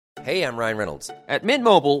Hey, I'm Ryan Reynolds. At Mint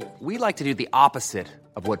Mobile, we like to do the opposite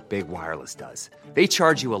of what Big Wireless does. They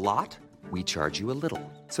charge you a lot, we charge you a little.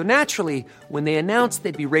 So naturally, when they announced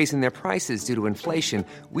they'd be raising their prices due to inflation,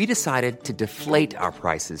 we decided to deflate our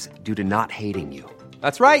prices due to not hating you.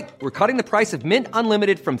 That's right. We're cutting the price of Mint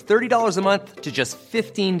Unlimited from $30 a month to just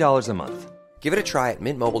 $15 a month. Give it a try at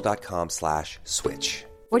mintmobile.com/switch.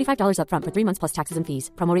 $45 up front for 3 months plus taxes and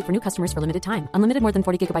fees. Promo rate for new customers for limited time. Unlimited more than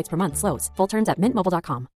 40 gigabytes per month. Slows full terms at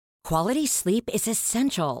mintmobile.com. Quality sleep is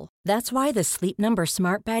essential. That's why the Sleep Number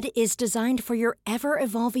Smart Bed is designed for your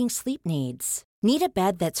ever-evolving sleep needs. Need a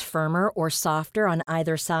bed that's firmer or softer on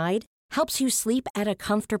either side? Helps you sleep at a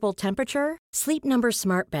comfortable temperature? Sleep Number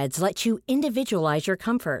Smart Beds let you individualize your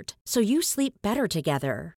comfort, so you sleep better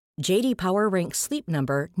together. J.D. Power ranks Sleep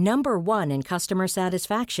Number number 1 in customer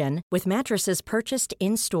satisfaction with mattresses purchased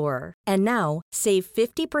in-store. And now, save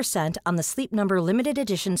 50% on the Sleep Number Limited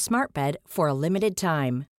Edition Smart Bed for a limited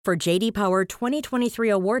time. For J.D. Power 2023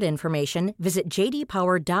 award information, visit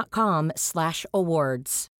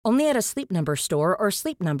jdpower.com/awards. Only at a Sleep Number store or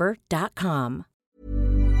sleepnumber.com.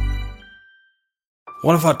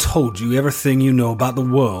 What if I told you everything you know about the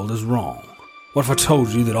world is wrong? What if I told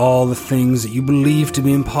you that all the things that you believe to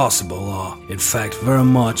be impossible are, in fact, very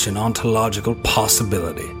much an ontological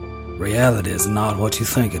possibility? Reality is not what you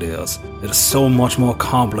think it is. It is so much more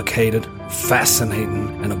complicated, fascinating,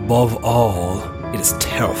 and above all, it is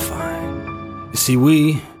terrifying. You see,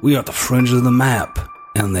 we are at the fringe of the map,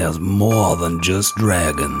 and there's more than just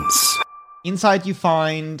dragons. Inside you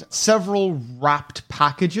find several wrapped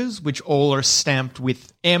packages, which all are stamped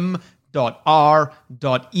with M.R.E.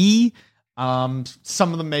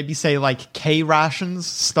 Some of them maybe say like K rations,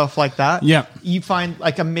 stuff like that. Yeah. You find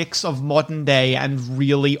like a mix of modern day and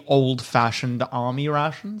really old-fashioned army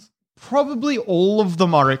rations. Probably all of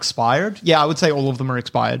them are expired. Yeah, I would say all of them are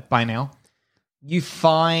expired by now. You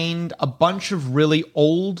find a bunch of really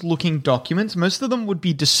old-looking documents. Most of them would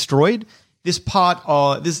be destroyed. This part,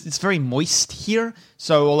 it's very moist here,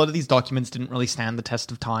 so a lot of these documents didn't really stand the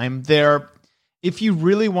test of time. If you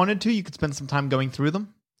really wanted to, you could spend some time going through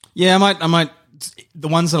them. Yeah, I might. The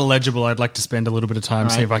ones that are legible, I'd like to spend a little bit of time,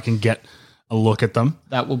 see if I can get a look at them.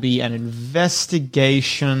 That will be an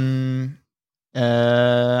investigation.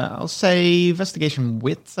 I'll say investigation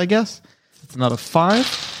wits, I guess. It's another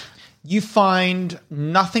 5. You find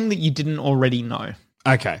nothing that you didn't already know.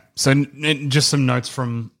 Okay, so just some notes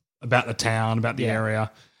from about the town, about the area.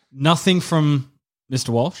 Nothing from Mr.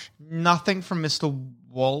 Walsh? Nothing from Mr.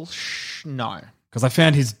 Walsh, no. Because I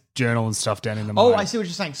found his journal and stuff down in the Oh, mine. I see what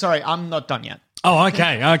you're saying. Sorry, I'm not done yet. Oh,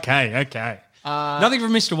 okay. Nothing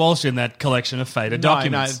from Mr. Walsh in that collection of faded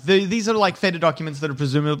documents. No, these are like faded documents that have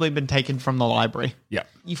presumably been taken from the library. Yeah.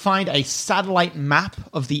 You find a satellite map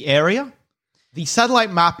of the area. The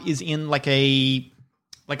satellite map is in like a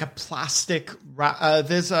plastic.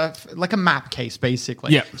 There's a map case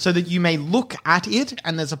basically. Yeah. So that you may look at it,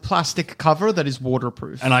 and there's a plastic cover that is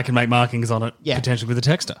waterproof. And I can make markings on it, potentially with a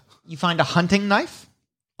texter. You find a hunting knife.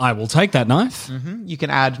 I will take that knife. Mm-hmm. You can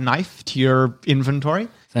add knife to your inventory.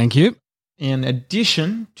 Thank you. In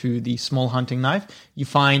addition to the small hunting knife, you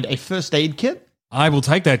find a first aid kit. I will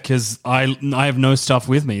take that because I have no stuff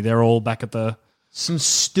with me. They're all back at the... Some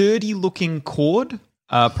sturdy-looking cord,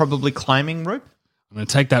 probably climbing rope. I'm going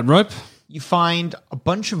to take that rope. You find a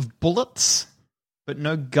bunch of bullets, but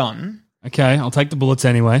no gun. Okay, I'll take the bullets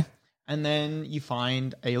anyway. And then you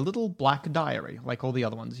find a little black diary, like all the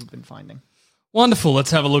other ones you've been finding. Wonderful. Let's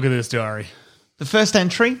have a look at this diary. The first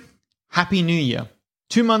entry, Happy New Year.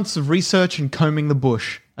 2 months of research and combing the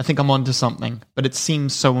bush. I think I'm onto something, but it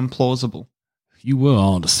seems so implausible. You were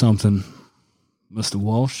onto something, Mr.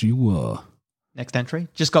 Walsh, you were. Next entry,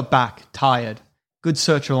 just got back, tired. Good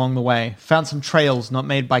search along the way. Found some trails not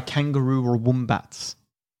made by kangaroo or wombats.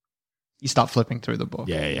 You start flipping through the book.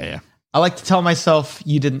 Yeah. I like to tell myself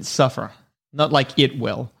you didn't suffer. Not like it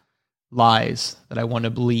will. Lies that I want to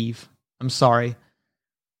believe. I'm sorry.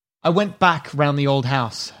 I went back round the old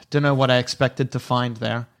house. Don't know what I expected to find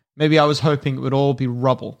there. Maybe I was hoping it would all be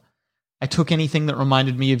rubble. I took anything that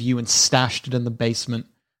reminded me of you and stashed it in the basement.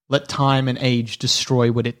 Let time and age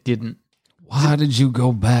destroy what it didn't. Why did you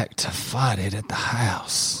go back to fight it at the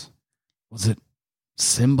house? Was it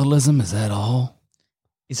symbolism? Is that all?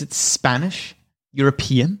 Is it Spanish?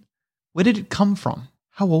 European? Where did it come from?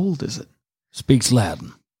 How old is it? Speaks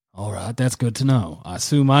Latin. All right, that's good to know. I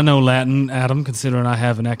assume I know Latin, Adam, considering I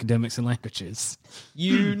have an academics in languages.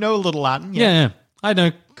 You know a little Latin? Yeah, I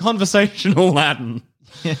know conversational Latin.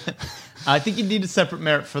 I think you need a separate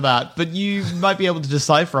merit for that, but you might be able to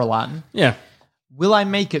decipher a Latin. Yeah. Will I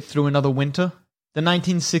make it through another winter? The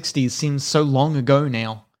 1960s seems so long ago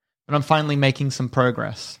now, but I'm finally making some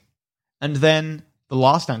progress. And then the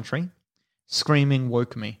last entry, screaming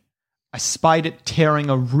woke me. I spied it tearing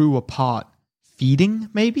a roo apart. Feeding,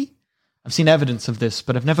 maybe? I've seen evidence of this,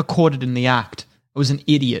 but I've never caught it in the act. I was an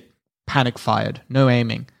idiot. Panic fired. No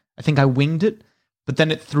aiming. I think I winged it, but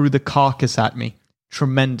then it threw the carcass at me.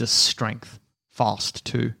 Tremendous strength. Fast,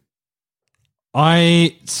 too.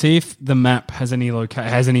 I see if the map has any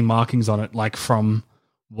has any markings on it, like from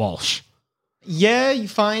Walsh. Yeah, you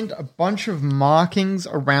find a bunch of markings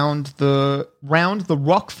around the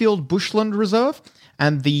Rockfield Bushland Reserve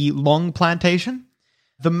and the Long Plantation.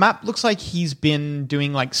 The map looks like he's been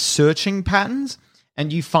doing like searching patterns,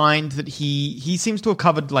 and you find that he seems to have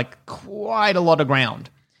covered like quite a lot of ground.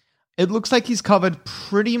 It looks like he's covered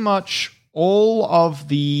pretty much all of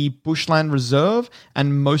the Bushland Reserve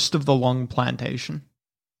and most of the Long Plantation.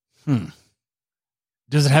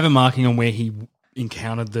 Does it have a marking on where he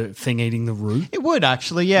encountered the thing eating the root? It would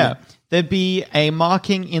actually, yeah. There'd be a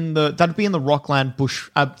marking that'd be in the the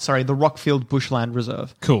Rockfield Bushland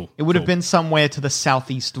Reserve. Cool. It would have been somewhere to the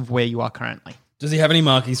southeast of where you are currently. Does he have any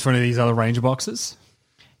markings for any of these other ranger boxes?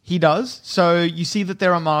 He does. So you see that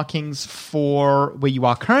there are markings for where you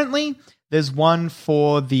are currently. There's one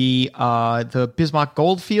for the Bismarck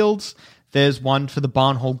Goldfields. There's one for the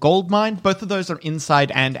Barnhole Gold Mine. Both of those are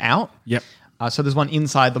inside and out. Yep. So there's one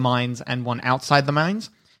inside the mines and one outside the mines.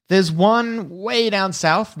 There's one way down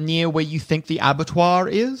south near where you think the abattoir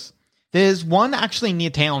is. There's one actually near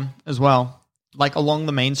town as well, like along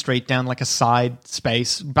the main street down like a side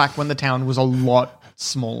space back when the town was a lot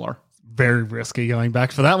smaller. Very risky going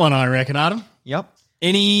back for that one, I reckon, Adam. Yep.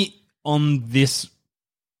 Any on this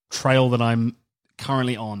trail that I'm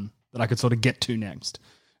currently on that I could sort of get to next?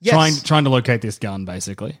 Yes. Trying to locate this gun,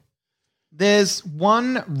 basically. There's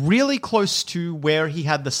one really close to where he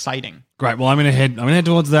had the sighting. Great. Well, I'm gonna head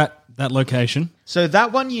towards that location. So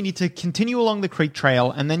that one you need to continue along the creek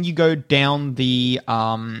trail, and then you go down the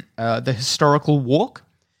historical walk.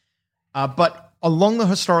 But along the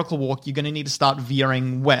historical walk, you're going to need to start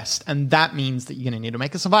veering west, and that means that you're going to need to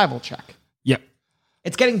make a survival check. Yep.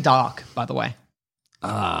 It's getting dark, by the way.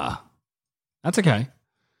 That's okay.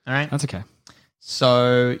 All right. That's okay.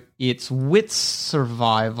 So it's wits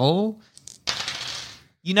survival.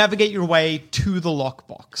 You navigate your way to the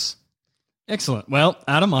lockbox. Excellent. Well,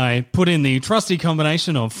 Adam, I put in the trusty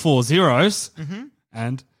combination of 4 zeros,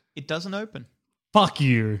 and It doesn't open. fuck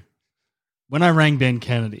you. When I rang Ben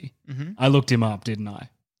Kennedy, I looked him up, didn't I?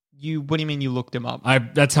 What do you mean you looked him up?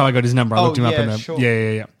 That's how I got his number. I looked him up in the sure.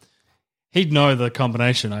 Yeah. He'd know the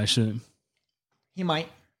combination, I assume. He might.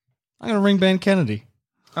 I'm gonna ring Ben Kennedy.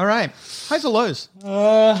 All right. Highs or lows?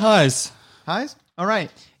 Highs. Highs? All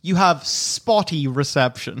right. You have spotty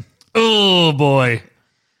reception. Oh boy,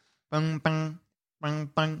 Bang, bang, bang,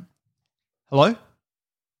 bang. Hello?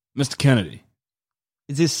 Mr. Kennedy.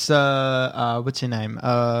 Is this, what's your name?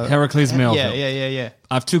 Heracles Melville. Yeah.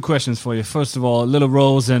 I have 2 questions for you. First of all, Little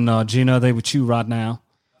Rose and Gina, they with you right now?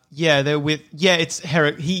 Yeah, they're with, it's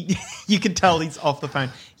Herrick. You can tell he's off the phone.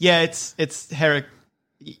 Yeah, it's Herrick.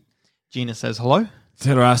 Gina says hello.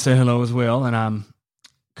 Tell her I say hello as well, and I'm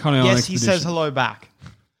currently on Yes, expedition. he says hello back.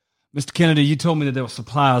 Mr. Kennedy, you told me that there were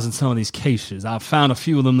suppliers in some of these cases. I've found a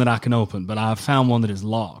few of them that I can open, but I've found one that is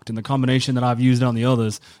locked, and the combination that I've used on the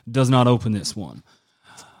others does not open this one.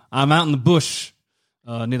 I'm out in the bush,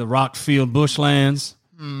 near the Rockfield Bushlands.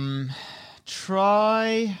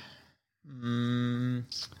 Try,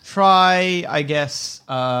 I guess,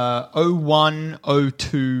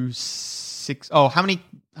 01026. Oh, how many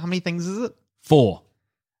things is it? 4.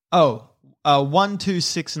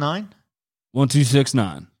 1269.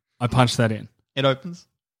 1269. I punched that in. It opens.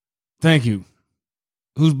 Thank you.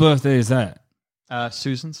 Whose birthday is that?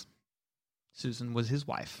 Susan's. Susan was his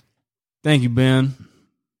wife. Thank you, Ben.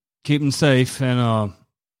 Keep them safe, and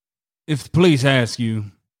if the police ask you,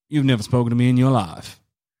 you've never spoken to me in your life.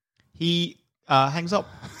 He hangs up.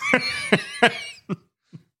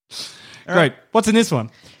 Great. What's in this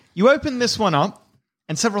one? You open this one up,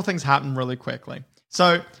 and several things happen really quickly.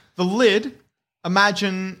 So the lid,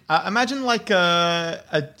 imagine like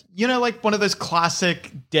like one of those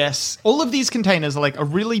classic desks. All of these containers are like a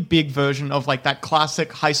really big version of like that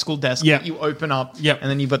classic high school desk that you open up, and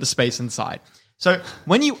then you've got the space inside. So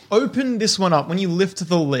when you open this one up, when you lift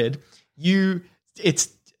the lid, you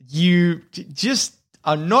just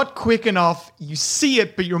are not quick enough. You see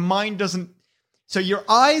it, but your mind doesn't. So your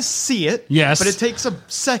eyes see it, yes, but it takes a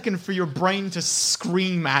second for your brain to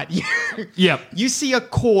scream at you. Yep. You see a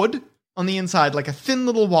cord on the inside, like a thin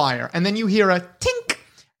little wire, and then you hear a tink,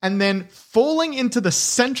 and then falling into the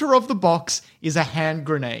center of the box is a hand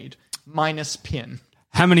grenade, minus pin.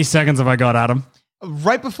 How many seconds have I got, Adam?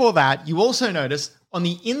 Right before that, you also notice on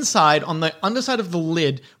the inside, on the underside of the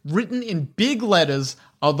lid, written in big letters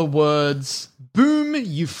are the words, "Boom,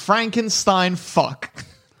 you Frankenstein fuck."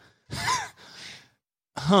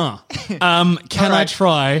 Can I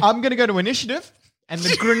try? I'm going to go to initiative, and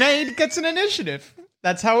the grenade gets an initiative.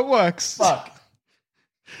 That's how it works. Fuck.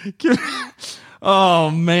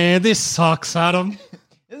 Oh, man, this sucks, Adam.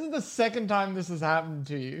 This is the second time this has happened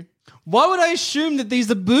to you. Why would I assume that these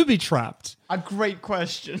are booby-trapped? A great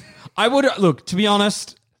question. I would, look, to be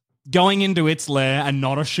honest, going into its lair and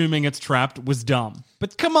not assuming it's trapped was dumb.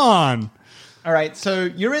 But come on. All right, so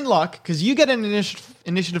you're in luck because you get an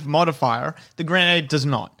initiative modifier. The grenade does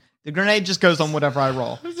not. The grenade just goes on whatever I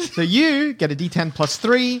roll. So you get a d10 plus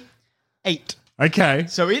 3, 8. Okay.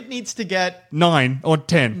 So it needs to get 9 or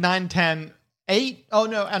 10. 9, 10, 8. Oh,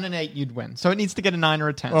 no, and an 8 you'd win. So it needs to get a 9 or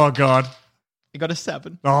a 10. Oh, God. You got a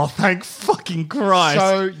 7. Oh, thank fucking Christ.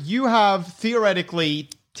 So you have theoretically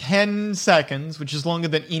 10 seconds, which is longer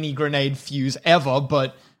than any grenade fuse ever.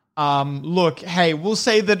 But look, hey, we'll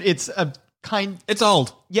say that it's a It's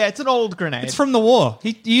old. Yeah, it's an old grenade. It's from the war.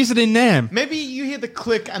 He used it in Nam. Maybe you hear the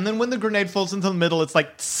click, and then when the grenade falls into the middle, it's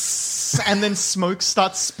like, tss, and then smoke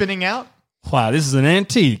starts spinning out. Wow, this is an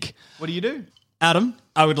antique. What do you do? Adam,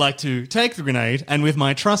 I would like to take the grenade and with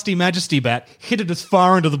my trusty majesty bat, hit it as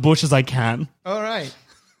far into the bush as I can. All right.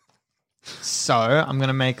 So I'm going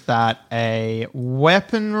to make that a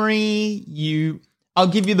weaponry. I'll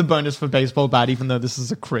give you the bonus for baseball bat, even though this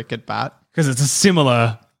is a cricket bat. Because it's a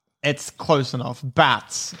similar... It's close enough.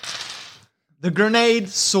 Bats. The grenade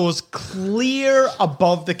soars clear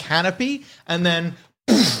above the canopy, and then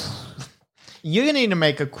you're going to need to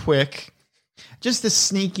make a quick, just a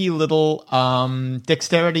sneaky little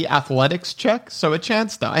dexterity athletics check. So a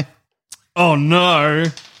chance die. Oh, no.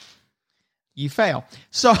 You fail.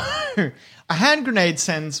 So a hand grenade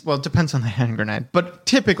sends, well, it depends on the hand grenade, but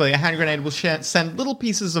typically a hand grenade will send little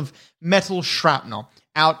pieces of metal shrapnel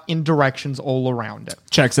out in directions all around it.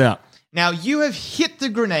 Checks out. Now, you have hit the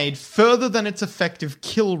grenade further than its effective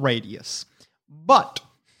kill radius, but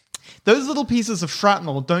those little pieces of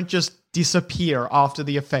shrapnel don't just disappear after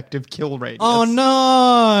the effective kill radius. Oh,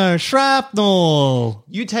 no. Shrapnel.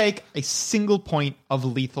 You take a single point of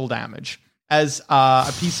lethal damage as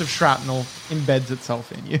a piece of shrapnel embeds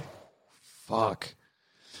itself in you. Fuck.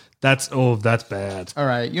 That's bad. All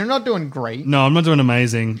right, you're not doing great. No, I'm not doing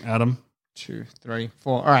amazing, Adam. 2, 3,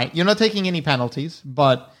 4. All right, you're not taking any penalties,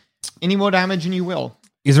 but any more damage and you will.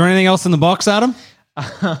 Is there anything else in the box, Adam?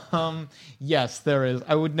 Yes, there is.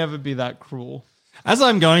 I would never be that cruel. As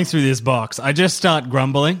I'm going through this box, I just start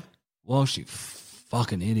grumbling. Walsh, you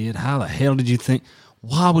fucking idiot. How the hell did you think?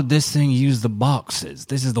 Why would this thing use the boxes?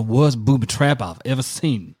 This is the worst booby trap I've ever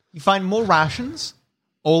seen. You find more rations,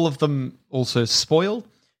 all of them also spoiled.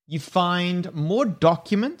 You find more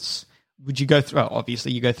documents. Would you go through? Oh,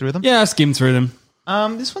 obviously, you go through them. Yeah, I skimmed through them.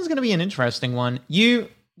 This one's going to be an interesting one. You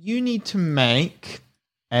need to make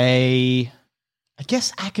I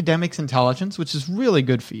guess, academics intelligence, which is really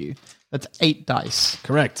good for you. That's 8 dice.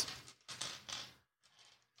 Correct.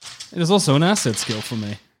 It is also an asset skill for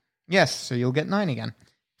me. Yes, so you'll get 9 again.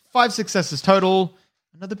 5 successes total.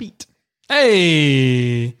 Another beat.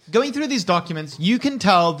 Hey! Going through these documents, you can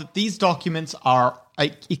tell that these documents are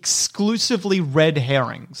exclusively red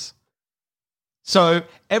herrings. So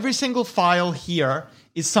every single file here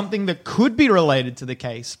is something that could be related to the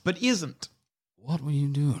case, but isn't. What were you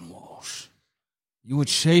doing, Walsh? You were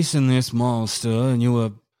chasing this monster, and you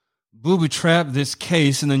were booby-trapped this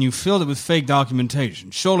case, and then you filled it with fake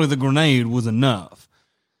documentation. Surely the grenade was enough.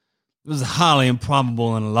 It was highly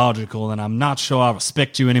improbable and illogical, and I'm not sure I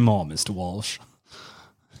respect you anymore, Mr. Walsh.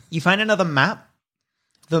 You find another map.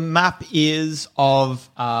 The map is of...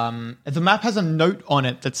 the map has a note on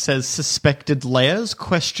it that says suspected layers, ?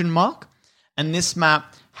 And this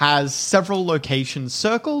map has several locations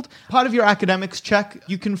circled. Part of your academics check,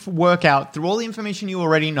 you can work out through all the information you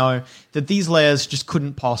already know that these layers just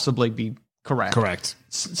couldn't possibly be correct. Correct.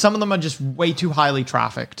 Some of them are just way too highly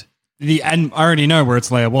trafficked. And I already know where its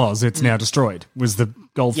lair was. It's now destroyed. Was the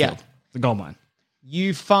gold field. Yeah. The gold mine.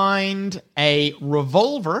 You find a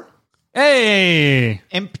revolver. Hey!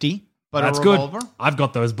 Empty, but That's a revolver. good. I've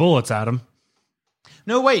got those bullets, Adam.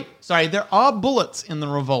 No, wait. Sorry, there are bullets in the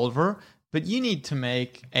revolver, but you need to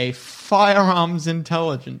make a firearms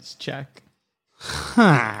intelligence check.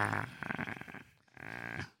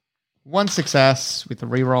 1 success with a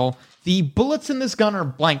reroll. The bullets in this gun are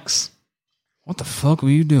blanks. What the fuck were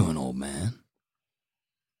you doing, old man?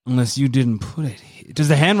 Unless you didn't put it here. Does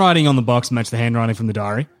the handwriting on the box match the handwriting from the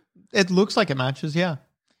diary? It looks like it matches, yeah.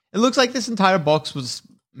 It looks like this entire box was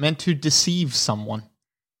meant to deceive someone.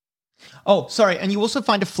 Oh, sorry. And you also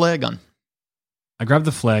find a flare gun. I grab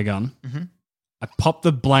the flare gun. Mhm. I pop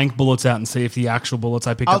the blank bullets out and see if the actual bullets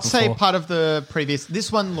I picked up I'll say before. part of the previous.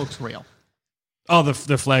 This one looks real. Oh, the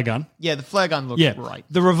flare gun. Yeah, the flare gun looks Yeah, right.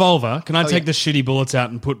 the revolver. Can I take yeah. the shitty bullets out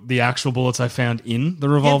and put the actual bullets I found in the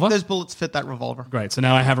Yeah, revolver? those bullets fit that revolver. Great. So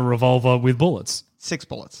now I have a revolver with bullets. 6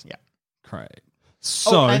 bullets, yeah. Great.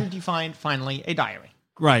 So, and you find, finally, a diary.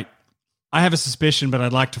 great. I have a suspicion, but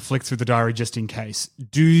I'd like to flick through the diary just in case.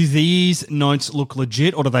 Do these notes look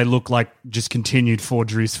legit, or do they look like just continued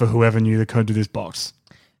forgeries for whoever knew the code to this box?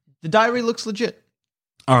 The diary looks legit.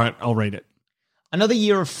 All right, I'll read it. Another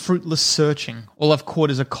year of fruitless searching. All I've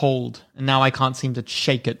caught is a cold, and now I can't seem to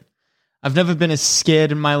shake it. I've never been as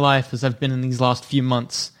scared in my life as I've been in these last few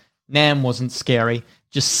months. Nam wasn't scary,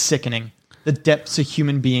 just sickening. The depths a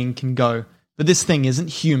human being can go. But this thing isn't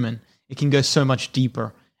human. It can go so much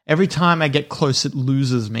deeper. Every time I get close, it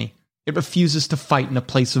loses me. It refuses to fight in a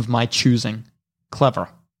place of my choosing. Clever.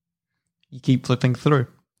 You keep flipping through.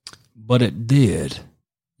 But it did.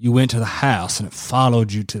 You went to the house, and it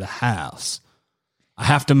followed you to the house. I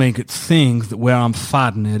have to make it think that where I'm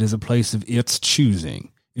fighting it is a place of its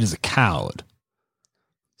choosing. It is a coward.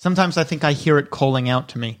 Sometimes I think I hear it calling out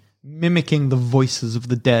to me, mimicking the voices of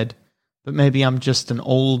the dead. But maybe I'm just an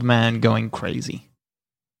old man going crazy.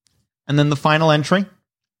 And then the final entry.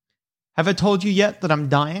 Have I told you yet that I'm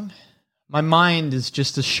dying? My mind is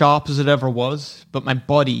just as sharp as it ever was, but my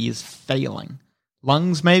body is failing.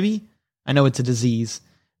 Lungs, maybe? I know it's a disease.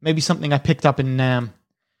 Maybe something I picked up in Nam.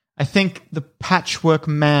 I think the patchwork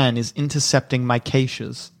man is intercepting my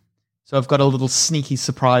caches. So I've got a little sneaky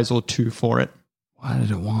surprise or two for it. Why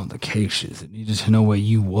did it want the caches? It needed to know where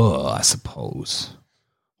you were, I suppose.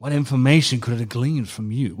 What information could it have gleaned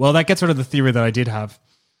from you? Well, that gets rid of the theory that I did have.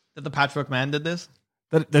 That the patchwork man did this?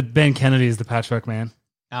 That Ben Kennedy is the patchwork man.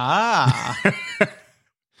 Ah.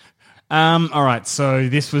 All right, so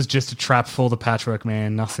this was just a trap for the patchwork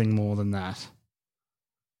man, nothing more than that.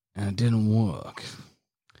 And it didn't work.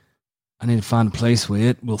 I need to find a place where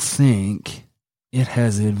it will think it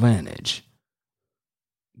has the advantage.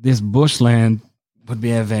 This bushland would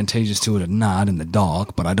be advantageous to it at night in the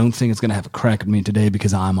dark, but I don't think it's going to have a crack at me today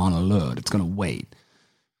because I'm on alert. It's going to wait.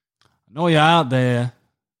 I know you're out there.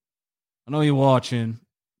 I know you're watching.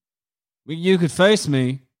 You could face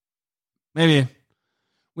me. Maybe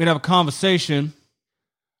we'd have a conversation.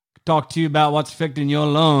 Talk to you about what's affecting your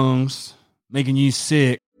lungs, making you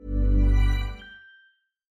sick.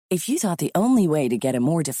 If you thought the only way to get a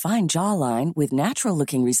more defined jawline with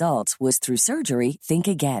natural-looking results was through surgery, think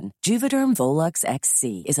again. Juvederm Volux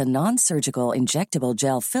XC is a non-surgical injectable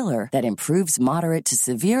gel filler that improves moderate to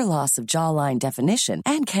severe loss of jawline definition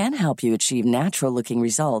and can help you achieve natural-looking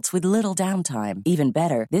results with little downtime. Even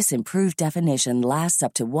better, this improved definition lasts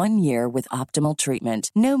up to 1 year with optimal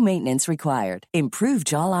treatment. No maintenance required. Improve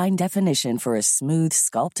jawline definition for a smooth,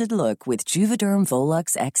 sculpted look with Juvederm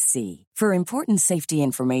Volux XC. For important safety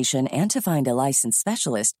information and to find a licensed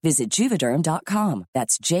specialist, visit Juvederm.com.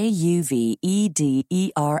 That's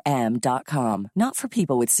JUVEDERM.com. Not for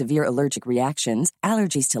people with severe allergic reactions,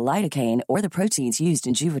 allergies to lidocaine, or the proteins used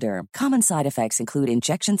in Juvederm. Common side effects include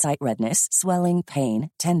injection site redness, swelling,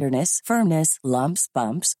 pain, tenderness, firmness, lumps,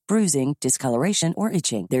 bumps, bruising, discoloration, or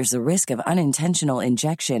itching. There's a risk of unintentional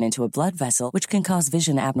injection into a blood vessel, which can cause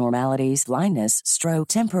vision abnormalities, blindness, stroke,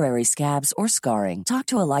 temporary scabs, or scarring. Talk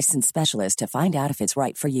to a licensed specialist to find out if it's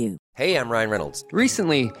right for you. Hey, I'm Ryan Reynolds.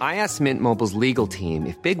 Recently, I asked Mint Mobile's legal team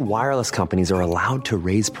if big wireless companies are allowed to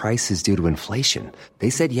raise prices due to inflation. They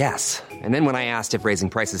said yes. And then when I asked if raising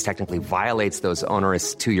prices technically violates those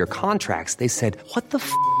onerous 2-year contracts, they said, "What the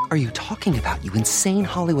f*** are you talking about, you insane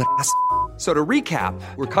Hollywood ass?" So to recap,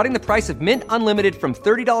 we're cutting the price of Mint Unlimited from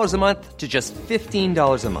 $30 a month to just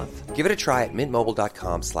 $15 a month. Give it a try at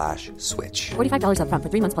mintmobile.com/switch. $45 up front for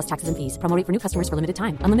 3 months plus taxes and fees. Promo rate for new customers for limited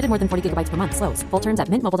time. Unlimited more than 40 gigabytes per month. Slows full terms at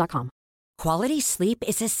mintmobile.com. Quality sleep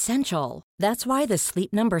is essential. That's why the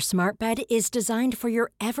Sleep Number Smart Bed is designed for your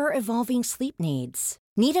ever-evolving sleep needs.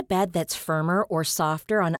 Need a bed that's firmer or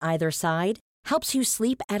softer on either side? Helps you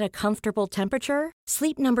sleep at a comfortable temperature?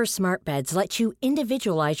 Sleep Number Smart Beds let you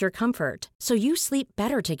individualize your comfort, so you sleep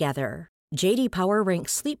better together. J.D. Power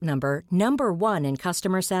ranks Sleep Number number 1 in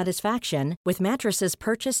customer satisfaction with mattresses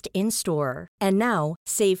purchased in-store. And now,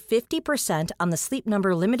 save 50% on the Sleep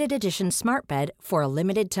Number Limited Edition Smart Bed for a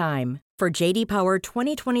limited time. For J.D. Power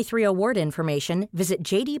 2023 award information, visit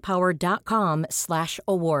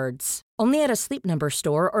jdpower.com/awards. Only at a Sleep Number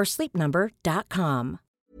store or sleepnumber.com.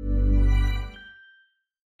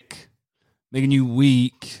 Making you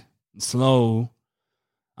weak and slow.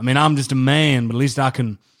 I mean, I'm just a man, but at least I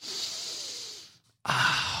can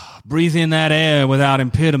breathe in that air without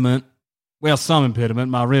impediment. Well, some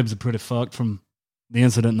impediment. My ribs are pretty fucked from the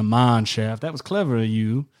incident in the mine shaft. That was clever of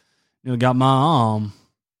you. You got my arm.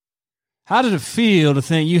 How did it feel to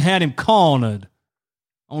think you had him cornered,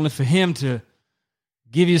 only for him to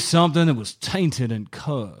give you something that was tainted and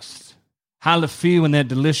cursed? How did it feel when that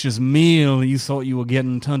delicious meal that you thought you were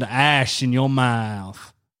getting turned to ash in your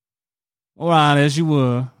mouth? All right, as you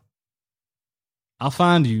were. I'll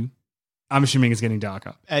find you. I'm assuming it's getting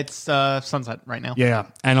darker. It's sunset right now. Yeah,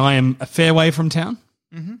 and I am a fair way from town.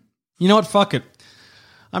 Mm-hmm. You know what? Fuck it.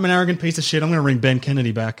 I'm an arrogant piece of shit. I'm going to ring Ben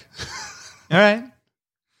Kennedy back. All right.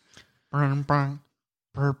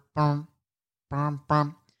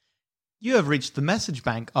 You have reached the message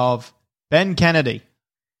bank of Ben Kennedy.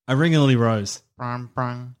 I ring Lily Rose.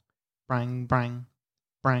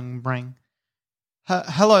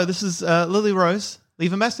 Hello, this is Lily Rose.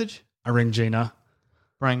 Leave a message. I ring Gina.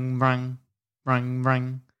 Bring.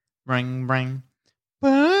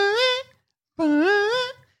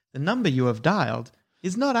 The number you have dialed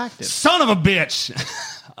is not active. Son of a bitch!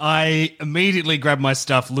 I immediately grab my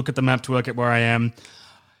stuff, look at the map to work at where I am.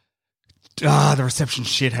 The reception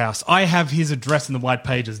shithouse. I have his address in the white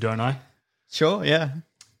pages, don't I? Sure, yeah.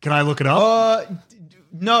 Can I look it up?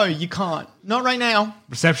 No, you can't. Not right now.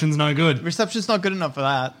 Reception's no good. Reception's not good enough for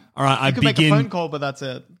that. All right, You can make a phone call, but that's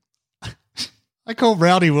it. I call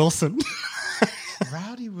Rowdy Wilson.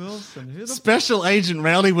 Rowdy Wilson. Who the Special Agent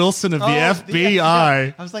Rowdy Wilson of the FBI.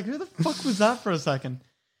 FBI. I was like, who the fuck was that for a second?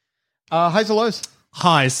 Highs or lows?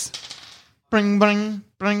 Highs. Bring.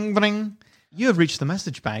 You have reached the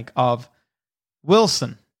message bank of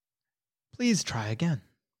Wilson. Please try again.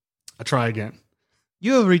 I try again.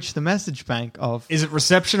 You have reached the message bank of... Is it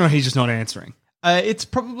reception or he's just not answering? It's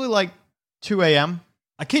probably like 2 a.m.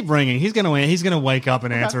 I keep ringing. He's gonna wake up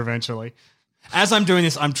and answer eventually. As I'm doing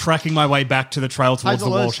this, I'm tracking my way back to the trail towards the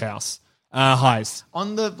Walsh house. Highs.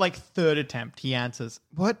 On the third attempt, he answers,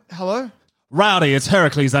 "What? Hello? Rowdy, it's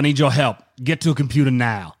Heracles. I need your help. Get to a computer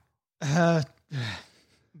now.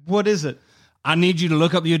 What is it? I need you to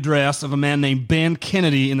look up the address of a man named Ben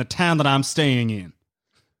Kennedy in the town that I'm staying in.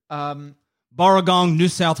 Borrogong, New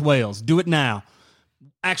South Wales. Do it now.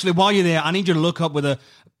 Actually, while you're there, I need you to look up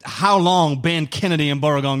how long Ben Kennedy in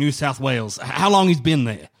Borrogong, New South Wales. How long he's been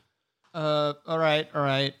there. All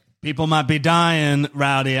right. People might be dying,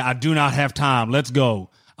 Rowdy. I do not have time. Let's go.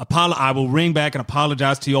 I will ring back and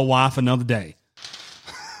apologize to your wife another day."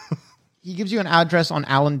 He gives you an address on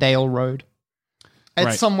Allendale Road. It's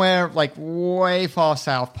Right. somewhere way far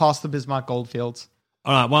south, past the Bismarck Goldfields.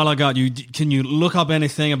 All right, while I got you, can you look up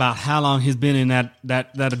anything about how long he's been in that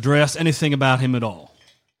address? Anything about him at all?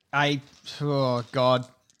 Oh, God.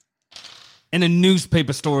 Any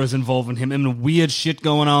newspaper stories involving him, any weird shit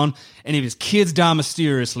going on, any of his kids die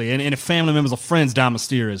mysteriously, and any family members or friends die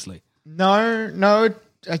mysteriously. No,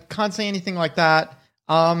 I can't say anything like that.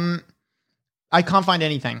 I can't find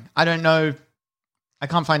anything. I don't know. I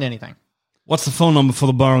can't find anything. What's the phone number for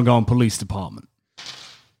the Borrogong Police Department?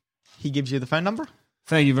 He gives you the phone number?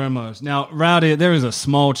 Thank you very much. Now, Rowdy, there is a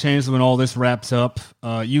small chance that when all this wraps up,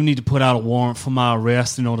 you need to put out a warrant for my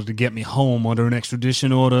arrest in order to get me home under an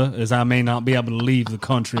extradition order, as I may not be able to leave the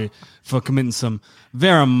country for committing some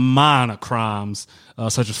very minor crimes,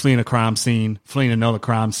 such as fleeing a crime scene, fleeing another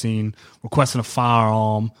crime scene, requesting a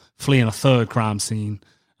firearm, fleeing a third crime scene.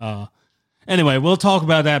 Anyway, we'll talk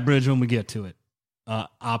about that bridge when we get to it. I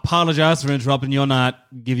apologize for interrupting your night.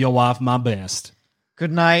 Give your wife my best.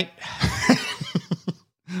 Good night.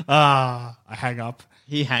 I hang up.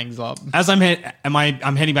 He hangs up. As I'm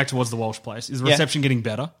heading back towards the Walsh place. Is the reception getting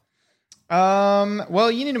better? Well,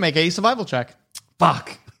 you need to make a survival check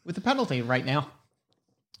Fuck. with a penalty right now.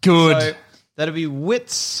 Good. So that'll be wit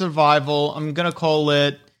survival. I'm going to call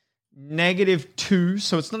it -2.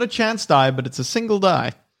 So it's not a chance die, but it's a single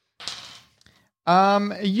die.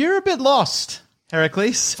 You're a bit lost,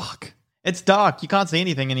 Heracles. Fuck. It's dark. You can't see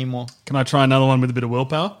anything anymore. Can I try another one with a bit of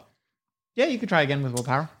willpower? Yeah, you could try again with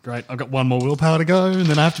willpower. Great. I've got one more willpower to go, and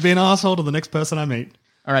then I have to be an asshole to the next person I meet.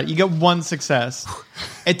 All right, you get one success.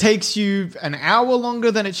 It takes you an hour longer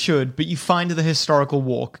than it should, but you find the historical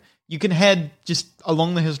walk. You can head just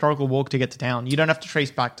along the historical walk to get to town. You don't have to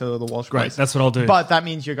trace back to the Walsh Great. place. That's what I'll do. But that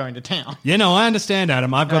means you're going to town. Yeah, no, I understand,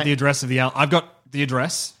 Adam. I've got Right. the address of I've got the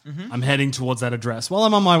address. Mm-hmm. I'm heading towards that address. While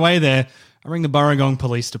I'm on my way there, I ring the Borrogong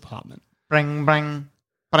Police Department. Bring. Ding.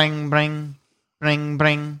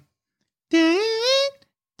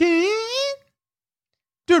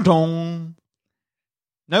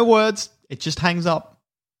 No words. It just hangs up.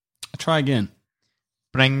 I try again.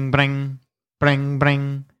 Bring.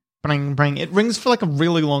 It rings for like a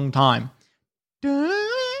really long time.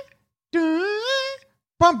 I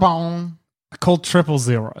called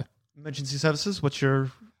 000. Emergency services.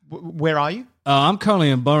 Where are you? I'm currently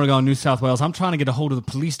in Beauregard, New South Wales. I'm trying to get a hold of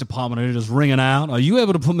the police department and it is ringing out. Are you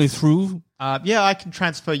able to put me through? Yeah, I can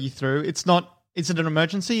transfer you through. Is it an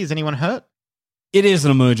emergency? Is anyone hurt? It is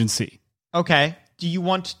an emergency. Okay. Do you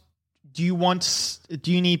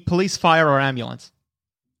need police, fire, or ambulance?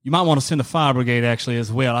 You might want to send the fire brigade actually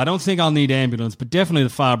as well. I don't think I'll need ambulance, but definitely the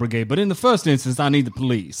fire brigade. But in the first instance, I need the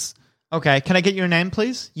police. Okay. Can I get your name,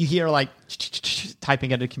 please? You hear like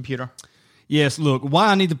typing at a computer. Yes, look, why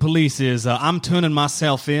I need the police is I'm turning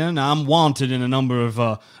myself in. I'm wanted in a number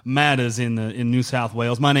of matters in New South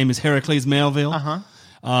Wales. My name is Heracles Melville.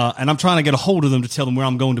 And I'm trying to get a hold of them to tell them where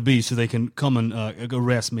I'm going to be so they can come and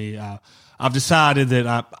arrest me. I've decided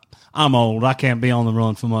that I'm old. I can't be on the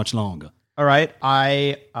run for much longer. All right.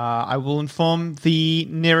 I will inform the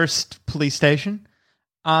nearest police station.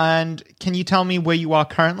 And can you tell me where you are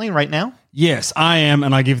currently right now? Yes, I am,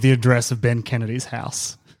 and I give the address of Ben Kennedy's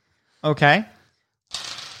house. Okay.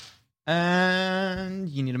 And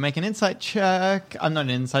you need to make an insight check. I'm not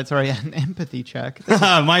an insight, sorry, an empathy check.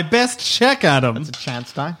 My best check, Adam. That's a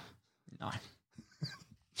chance die. No.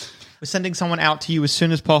 We're sending someone out to you as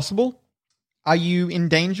soon as possible. Are you in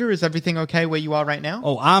danger? Is everything okay where you are right now?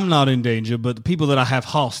 Oh, I'm not in danger, but the people that I have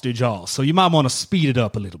hostage are. So you might want to speed it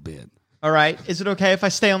up a little bit. All right. Is it okay if I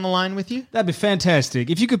stay on the line with you? That'd be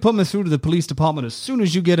fantastic. If you could put me through to the police department as soon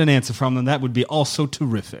as you get an answer from them, that would be also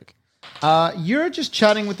terrific. You're just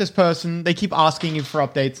chatting with this person. They keep asking you for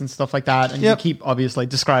updates and stuff like that. And you keep obviously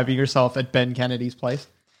describing yourself at Ben Kennedy's place.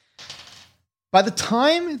 By the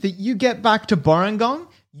time that you get back to Barangong,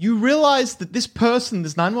 you realize that this person,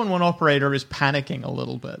 this 911 operator, is panicking a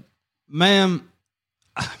little bit. Ma'am,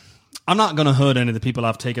 I'm not going to hurt any of the people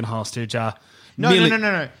I've taken hostage. No.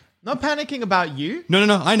 Not panicking about you.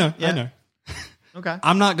 No. I know. Okay.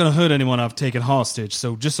 I'm not going to hurt anyone I've taken hostage.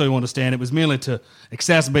 So just so you understand, it was merely to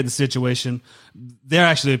exacerbate the situation. They're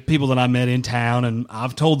actually people that I met in town, and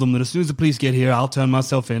I've told them that as soon as the police get here, I'll turn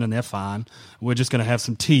myself in, and they're fine. We're just going to have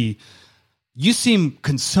some tea. You seem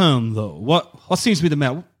concerned, though. What seems to be the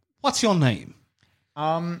matter? What's your name?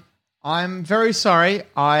 I'm very sorry.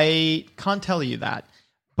 I can't tell you that.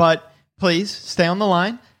 But please, stay on the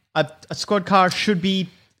line. A squad car should be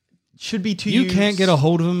to you. You can't get a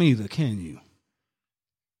hold of them either, can you?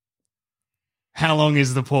 How long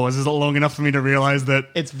is the pause? Is it long enough for me to realize that?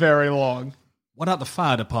 It's very long. What about the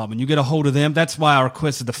fire department? You get a hold of them? That's why I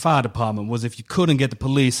requested the fire department, was if you couldn't get the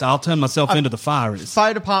police, I'll turn myself into the fire.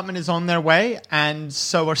 Fire department is on their way, and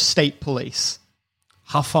so are state police.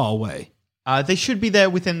 How far away? They should be there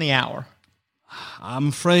within the hour. I'm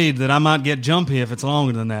afraid that I might get jumpy if it's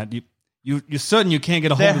longer than that. You're certain you can't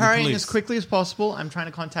get a hold of the police? They're hurrying as quickly as possible. I'm trying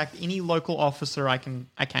to contact any local officer I can.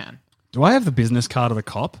 Do I have the business card of the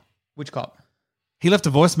cop? Which cop? He left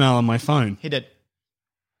a voicemail on my phone. He did.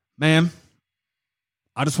 Ma'am,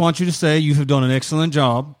 I just want you to say you have done an excellent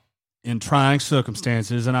job in trying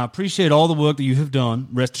circumstances, and I appreciate all the work that you have done.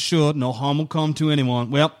 Rest assured, no harm will come to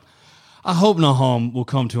anyone. Well, I hope no harm will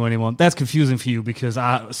come to anyone. That's confusing for you because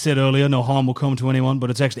I said earlier no harm will come to anyone,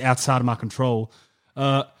 but it's actually outside of my control.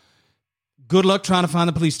 Good luck trying to find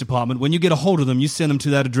the police department. When you get a hold of them, you send them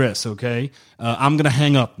to that address, okay? I'm going to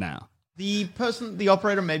hang up now. The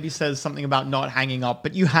operator maybe says something about not hanging up,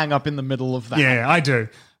 but you hang up in the middle of that. Yeah, I do.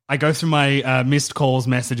 I go through my missed calls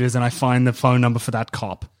messages and I find the phone number for that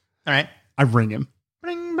cop. All right. I ring him.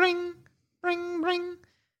 Bring, bring, bring, bring.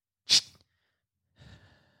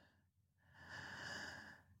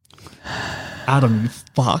 Adam, you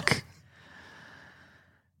fuck.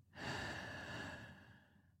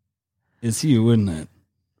 It's you, isn't it?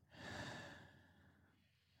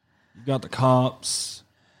 You got the cops.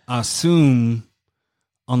 I assume,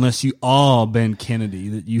 unless you are Ben Kennedy,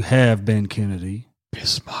 that you have Ben Kennedy.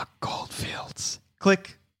 Bismarck Goldfields.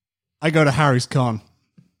 Click. I go to Harry's Con.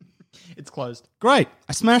 It's closed. Great.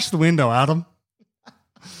 I smashed the window, Adam.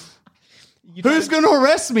 Who's going to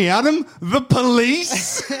arrest me, Adam? The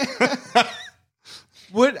police?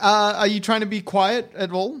 What? Are you trying to be quiet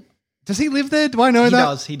at all? Does he live there? Do I know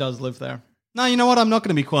that? He does live there. No, you know what? I'm not going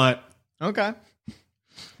to be quiet. Okay.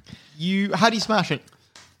 How do you smash it?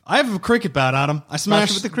 I have a cricket bat, Adam. I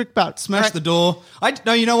smashed it with the cricket bat. Smash the door.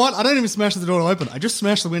 No, you know what? I don't even smash the door to open. I just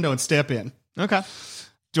smash the window and step in. Okay.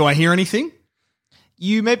 Do I hear anything?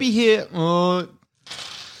 You maybe hear...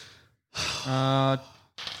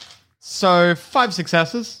 so 5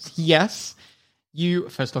 successes. Yes. You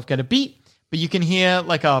first off get a beat, but you can hear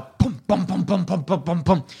like a pum, pum, pum, pum, pum, pum, pum,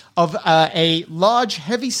 pum of a large,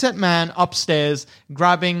 heavy-set man upstairs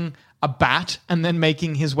grabbing a bat and then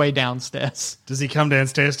making his way downstairs. Does he come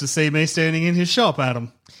downstairs to see me standing in his shop,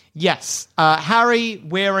 Adam? Yes. Harry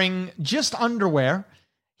wearing just underwear.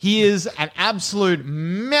 He is an absolute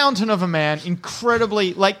mountain of a man,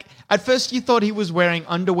 incredibly, like, at first you thought he was wearing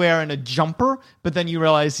underwear and a jumper, but then you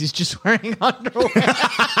realize he's just wearing underwear.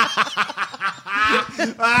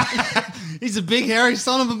 He's a big, hairy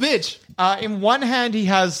son of a bitch. In one hand, he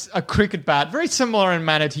has a cricket bat, very similar in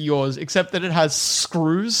manner to yours, except that it has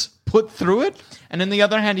screws put through it. And in the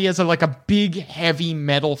other hand, he has like a big, heavy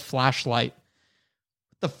metal flashlight.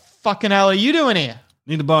 What the fucking hell are you doing here?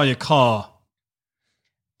 Need to borrow your car.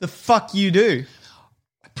 The fuck you do?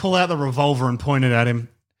 I pull out the revolver and point it at him.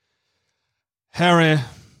 Harry,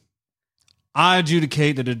 I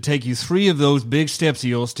adjudicate that it'd take you 3 of those big steps of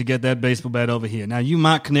yours to get that baseball bat over here. Now, you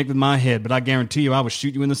might connect with my head, but I guarantee you I will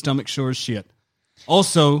shoot you in the stomach sure as shit.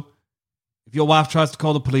 Also, if your wife tries to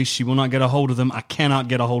call the police, she will not get a hold of them. I cannot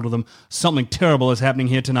get a hold of them. Something terrible is happening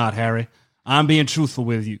here tonight, Harry. I'm being truthful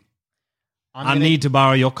with you. I need to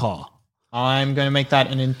borrow your car. I'm going to make that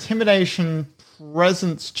an intimidation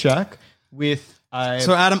presence check with a...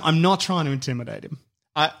 So, Adam, I'm not trying to intimidate him.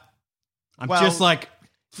 I'm just like,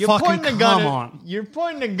 fucking come on. You're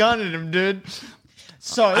pointing a gun at him, dude.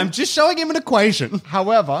 So I'm just showing him an equation.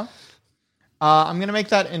 However, I'm going to make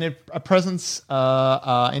that in a presence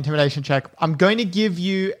intimidation check. I'm going to give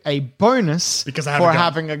you a bonus because I have for a gun.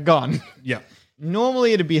 having a gun. Yeah.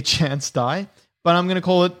 Normally it'd be a chance die, but I'm going to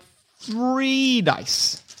call it 3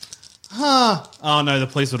 dice. Huh. Oh, no, the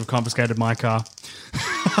police would have confiscated my car.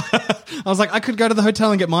 I was like, I could go to the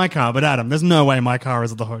hotel and get my car, but Adam, there's no way my car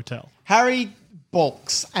is at the hotel. Harry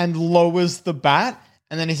balks and lowers the bat,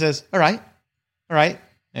 and then he says, all right, no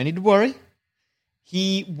need to worry.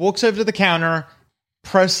 He walks over to the counter,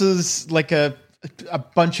 presses like a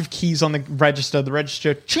bunch of keys on the register. The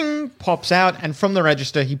register, ching, pops out, and from the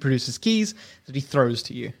register, he produces keys that he throws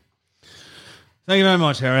to you. Thank you very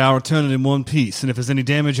much, Harry. I'll return it in one piece, and if there's any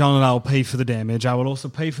damage on it, I'll pay for the damage. I will also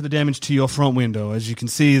pay for the damage to your front window. As you can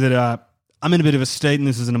see, that I'm in a bit of a state, and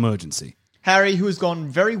this is an emergency. Harry, who has gone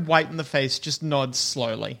very white in the face, just nods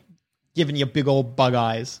slowly, giving you big old bug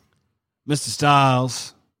eyes. Mr.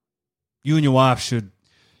 Styles, you and your wife should...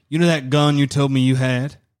 You know that gun you told me you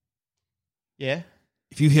had? Yeah?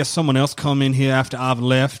 If you hear someone else come in here after I've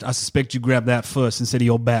left, I suspect you grabbed that first instead of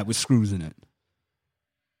your bat with screws in it.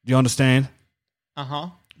 Do you understand? Uh-huh.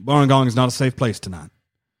 Barangong is not a safe place tonight.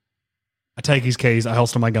 I take his keys, I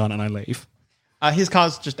holster my gun, and I leave. His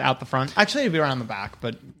car's just out the front. Actually, it'd be around the back,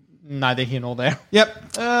 but neither here nor there. Yep.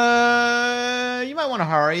 You might want to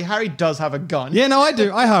hurry. Harry does have a gun. Yeah, no, I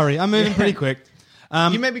do. I hurry. I'm moving pretty quick.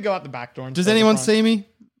 You maybe go out the back door. Does anyone see me?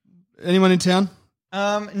 Anyone in town?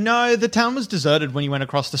 No, the town was deserted when you went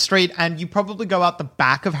across the street, and you probably go out the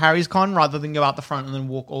back of Harry's con rather than go out the front and then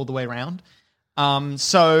walk all the way around.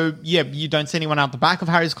 So, yeah, you don't see anyone out the back of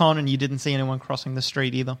Harry's con, and you didn't see anyone crossing the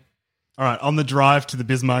street either. All right, on the drive to the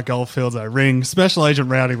Bismarck Goldfields, I ring Special Agent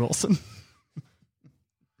Rowdy Wilson.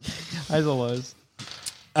 As always.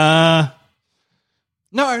 No.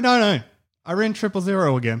 I ring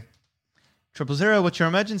 000 again. 000, what's your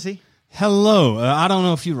emergency? Hello. I don't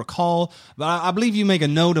know if you recall, but I believe you make a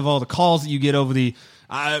note of all the calls that you get over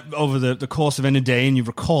the course of any day, and you've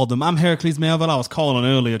recalled them. I'm Heracles Melville. I was calling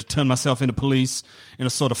earlier to turn myself into police in a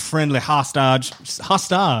sort of friendly hostage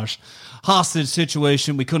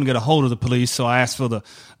situation. We couldn't get a hold of the police, so I asked for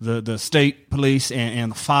the state police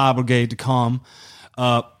and the fire brigade to come.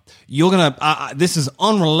 This is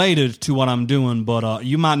unrelated to what I'm doing, but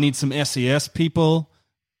you might need some SES people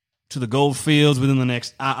to the Goldfields within the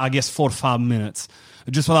next, I guess, 4 to 5 minutes.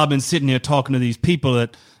 Just while I've been sitting here talking to these people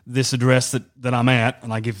at this address that I'm at,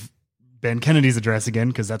 and I give Ben Kennedy's address again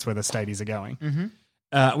because that's where the stadies are going.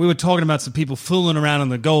 Mm-hmm. We were talking about some people fooling around in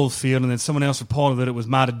the Goldfield, and then someone else reported that it was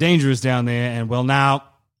mighty dangerous down there, and well, now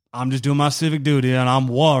I'm just doing my civic duty, and I'm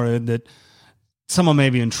worried that someone may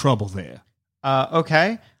be in trouble there.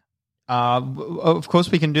 Okay. Of course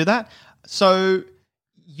we can do that. So,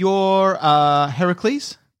 you're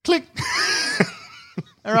Heracles? Click.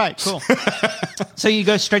 All right, cool. So you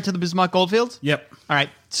go straight to the Bismarck Goldfields? Yep. All right,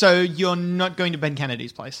 so you're not going to Ben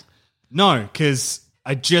Kennedy's place? No, because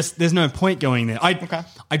there's no point going there.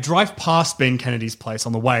 I drive past Ben Kennedy's place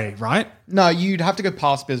on the way, right? No, you'd have to go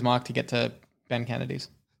past Bismarck to get to Ben Kennedy's.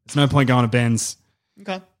 There's no point going to Ben's.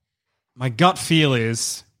 Okay. My gut feel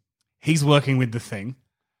is he's working with the thing.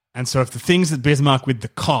 And so if the thing's at Bismarck with the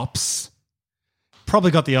cops, probably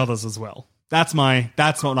got the others as well. That's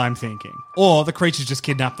what I'm thinking. Or the creatures just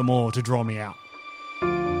kidnapped them all to draw me out.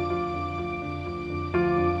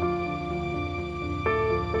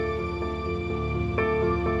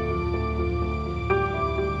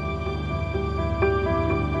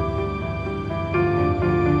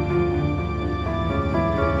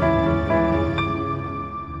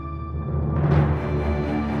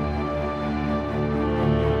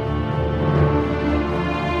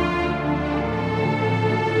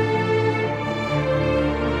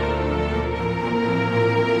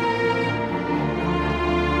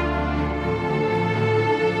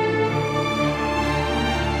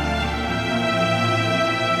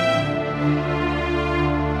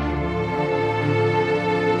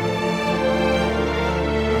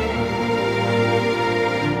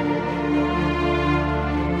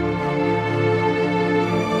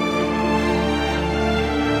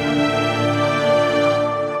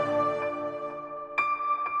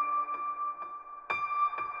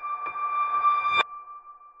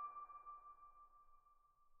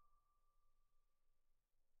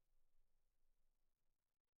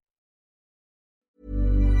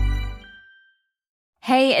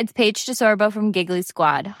 Hey, it's Paige DeSorbo from Giggly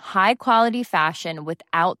Squad. High quality fashion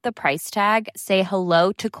without the price tag. Say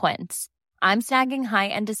hello to Quince. I'm snagging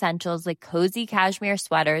high-end essentials like cozy cashmere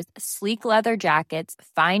sweaters, sleek leather jackets,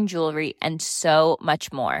 fine jewelry, and so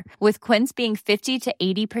much more. With Quince being 50 to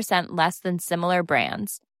 80% less than similar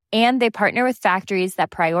brands. And they partner with factories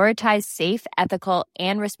that prioritize safe, ethical,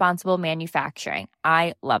 and responsible manufacturing.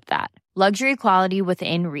 I love that. Luxury quality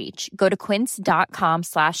within reach. Go to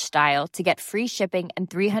quince.com/style to get free shipping and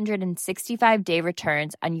 365-day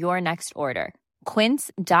returns on your next order.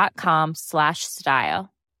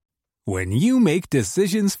 Quince.com/style. When you make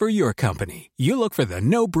decisions for your company, you look for the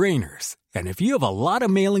no-brainers. And if you have a lot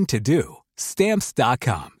of mailing to do,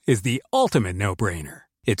 Stamps.com is the ultimate no-brainer.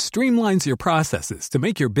 It streamlines your processes to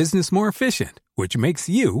make your business more efficient, which makes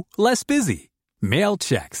you less busy. Mail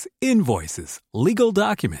checks, invoices, legal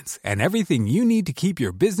documents, and everything you need to keep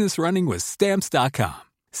your business running with Stamps.com.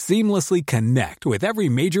 Seamlessly connect with every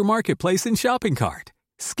major marketplace and shopping cart.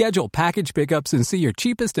 Schedule package pickups and see your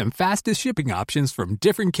cheapest and fastest shipping options from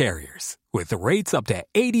different carriers, with rates up to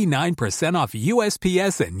 89% off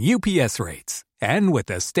USPS and UPS rates. And with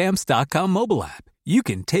the Stamps.com mobile app, you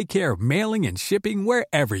can take care of mailing and shipping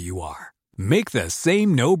wherever you are. Make the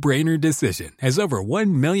same no-brainer decision as over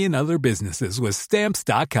 1 million other businesses with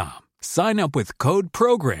Stamps.com. Sign up with code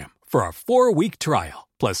PROGRAM for a 4-week trial,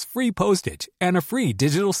 plus free postage and a free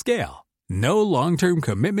digital scale. No long-term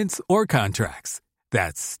commitments or contracts.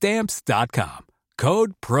 That's Stamps.com.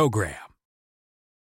 Code PROGRAM.